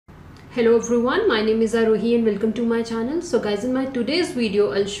Hello everyone, my name is Arohi and welcome to my channel. So guys, in my today's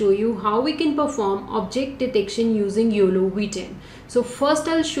video I'll show you how we can perform object detection using YOLOv10. So first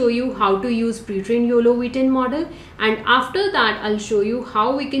I'll show you how to use pre-trained YOLOv10 model, and after that I'll show you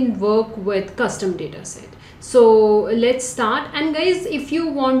how we can work with custom dataset. So let's start. And guys, if you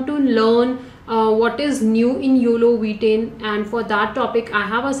want to learn what is new in YOLOv10, and for that topic I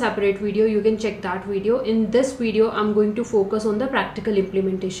have a separate video, you can check that video. In this video I'm going to focus on the practical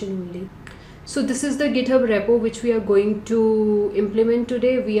implementation only. So this is the GitHub repo which we are going to implement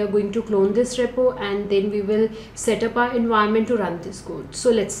today. We are going to clone this repo and then we will set up our environment to run this code. So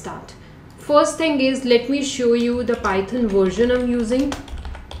let's start. First thing is, let me show you the Python version I'm using.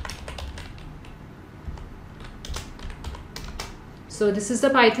 So this is the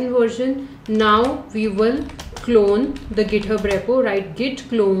Python version. Now we will clone the GitHub repo, right? Git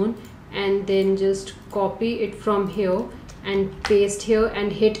clone, and then just copy it from here and paste here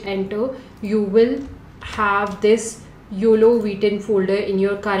and hit enter. You will have this YOLOv10 folder in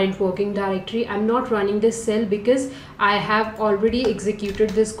your current working directory. I'm not running this cell because I have already executed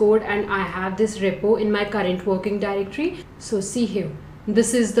this code and I have this repo in my current working directory. So see here.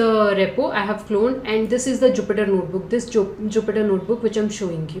 This is the repo I have cloned, and this is the Jupyter notebook, this Jupyter notebook which I'm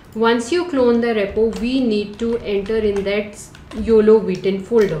showing you. Once you clone the repo, we need to enter in that YOLOv10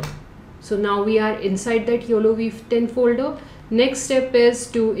 folder. So now we are inside that YOLOv10 folder. Next step is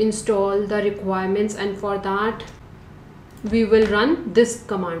to install the requirements, and for that we will run this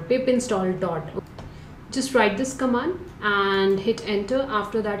command, pip install dot. Just write this command and hit enter.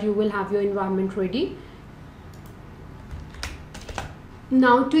 After that you will have your environment ready.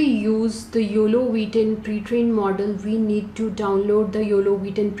 Now to use the YOLOv10 pre-trained model, we need to download the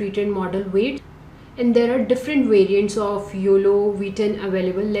YOLOv10 pre-trained model weight, and there are different variants of YOLOv10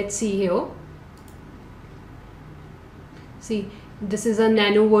 available. Let's see here. See, this is a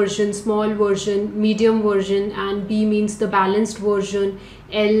nano version, small version, medium version, and B means the balanced version,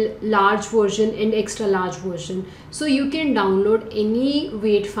 L large version, and extra large version. So you can download any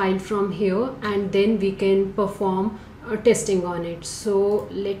weight file from here and then we can perform testing on it. So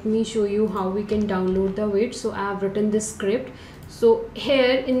let me show you how we can download the weight. So I have written this script. So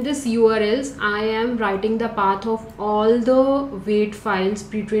here in this URLs I am writing the path of all the weight files,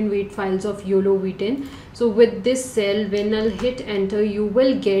 pre-trained weight files of YOLOv10. So with this cell, when I'll hit enter, you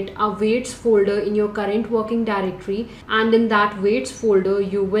will get a weights folder in your current working directory, and in that weights folder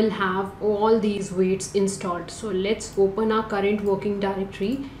you will have all these weights installed. So let's open our current working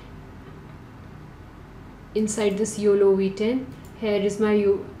directory. Inside this YOLOv10, here is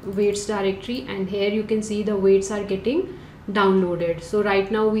my weights directory, and here you can see the weights are getting downloaded. So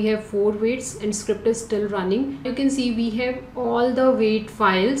right now we have 4 weights and script is still running. You can see we have all the weight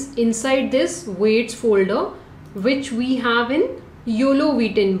files inside this weights folder which we have in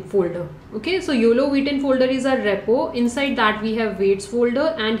YOLOv10 folder. Okay, so YOLOv10 folder is a repo. Inside that we have weights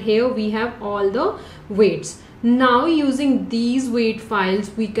folder, and here we have all the weights. Now using these weight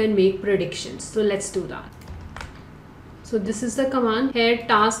files we can make predictions. So let's do that. So this is the command. Here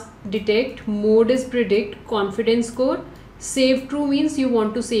task detect, mode is predict, confidence score, save true means you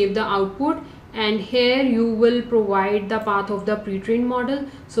want to save the output, and here you will provide the path of the pre-trained model.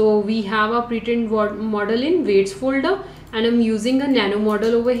 So we have a pre-trained model in weights folder, and I'm using a nano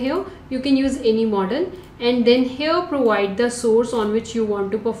model over here. You can use any model, and then here provide the source on which you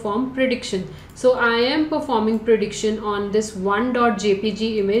want to perform prediction. So I am performing prediction on this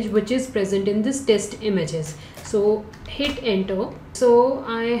 1.jpg image which is present in this test images. So hit enter. So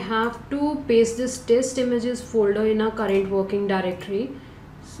I have to paste this test images folder in our current working directory.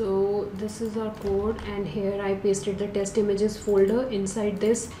 So this is our code, and here I pasted the test images folder. Inside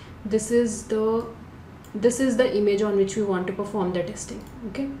this is the image on which we want to perform the testing.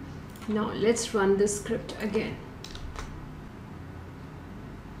 Okay, now let's run this script again.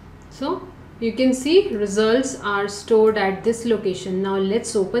 So you can see results are stored at this location. Now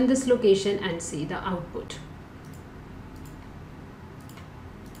let's open this location and see the output.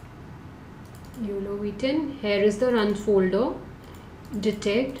 YOLOv10, here is the run folder,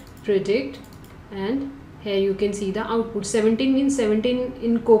 detect, predict, and here you can see the output. 17 means 17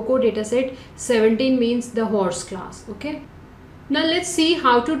 in Coco dataset, 17 means the horse class. Okay, now let's see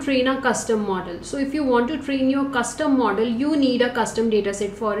how to train a custom model. So if you want to train your custom model, you need a custom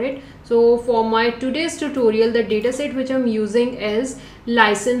dataset for it. So for my today's tutorial, the dataset which I'm using is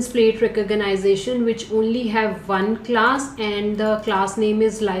license plate recognition, which only have one class, and the class name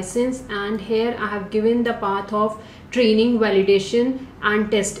is license, and here I have given the path of training, validation,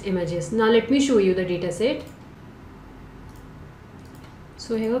 and test images. Now let me show you the dataset.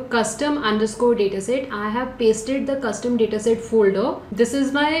 So here custom underscore dataset, I have pasted the custom dataset folder. This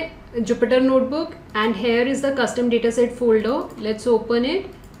is my Jupyter notebook and here is the custom dataset folder. Let's open it.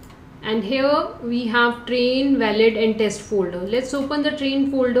 And here we have train, valid and test folder. Let's open the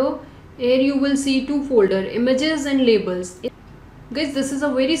train folder. Here you will see two folders, images and labels. Guys, this is a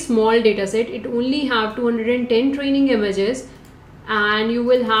very small dataset. It only have 210 training images and you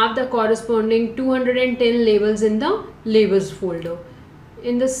will have the corresponding 210 labels in the labels folder.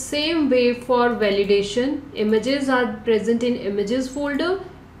 In the same way for validation, images are present in images folder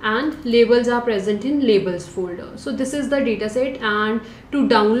and labels are present in labels folder. So this is the dataset, and to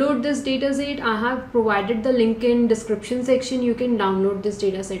download this dataset I have provided the link in description section. You can download this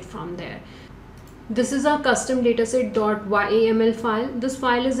dataset from there. This is a custom dataset.yaml file. This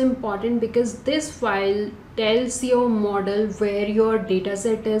file is important because this file tells your model where your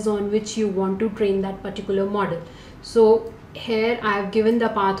dataset is on which you want to train that particular model. So here I have given the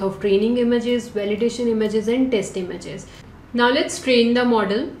path of training images, validation images and test images. Now let's train the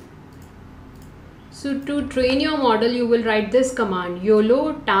model. So to train your model you will write this command,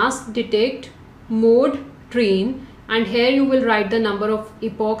 YOLO task detect mode train, and here you will write the number of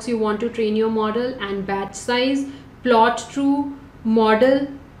epochs you want to train your model and batch size, plot true, model.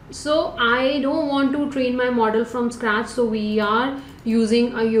 So I don't want to train my model from scratch, so we are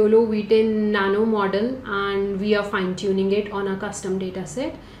using a YOLOv10 nano model and we are fine-tuning it on a custom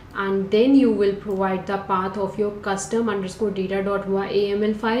dataset. And then you will provide the path of your custom underscore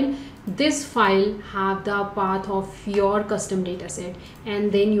data.yaml file. This file have the path of your custom dataset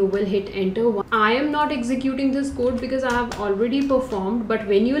and then you will hit enter. I am not executing this code because I have already performed, but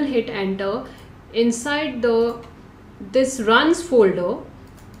when you will hit enter, inside this runs folder,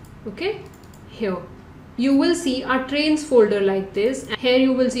 okay, here you will see a trains folder like this. Here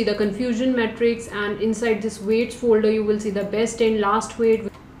you will see the confusion matrix, and inside this weights folder you will see the best and last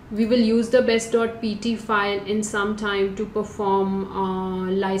weight. We will use the best.pt file in some time to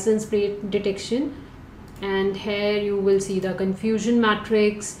perform license plate detection. And here you will see the confusion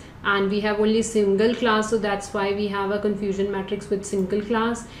matrix, and we have only single class, so that's why we have a confusion matrix with single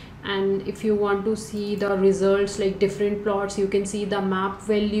class. And if you want to see the results like different plots, you can see the map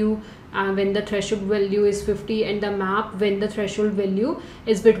value when the threshold value is 50 and the map when the threshold value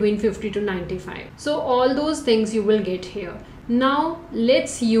is between 50 to 95. So all those things you will get here. Now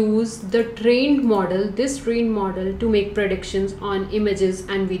let's use the trained model, this trained model, to make predictions on images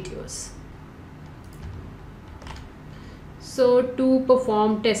and videos. So to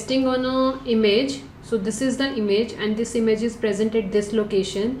perform testing on an image, so this is the image and this image is present at this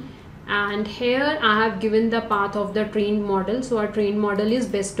location, and here I have given the path of the trained model. So our trained model is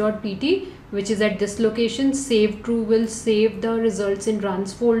best.pt, which is at this location. Save true will save the results in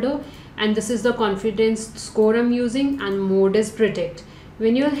runs folder, and this is the confidence score I'm using, and mode is predict.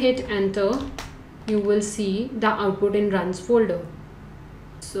 When you hit enter, you will see the output in runs folder.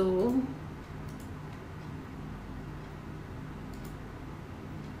 So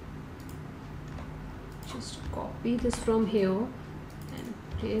just copy this from here and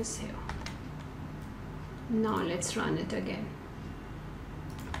place here. Now let's run it again.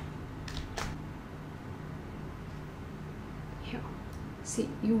 Here, see,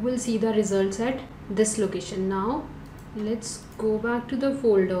 you will see the results at this location. Now let's go back to the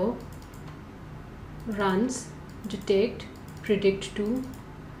folder, runs, detect, predict to,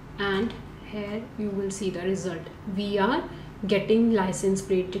 and here you will see the result. We are getting license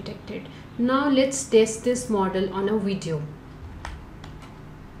plate detected. Now let's test this model on a video.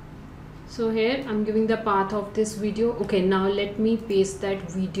 So here I'm giving the path of this video. Okay, now let me paste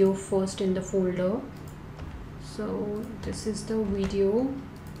that video first in the folder. So this is the video,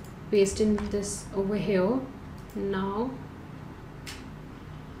 paste in this over here. Now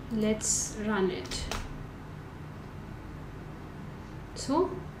let's run it. So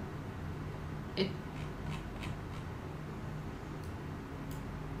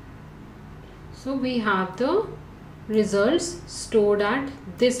we have the results stored at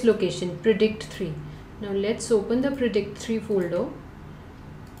this location, predict 3. Now let's open the predict 3 folder.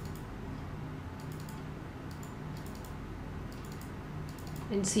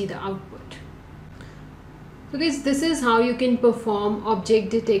 And see the output. So guys, this is how you can perform object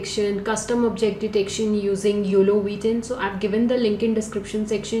detection, custom object detection using YOLOv10. So I've given the link in description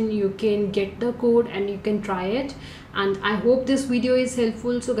section. You can get the code and you can try it. And I hope this video is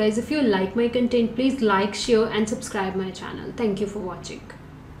helpful. So guys, if you like my content, please like, share and subscribe my channel. Thank you for watching.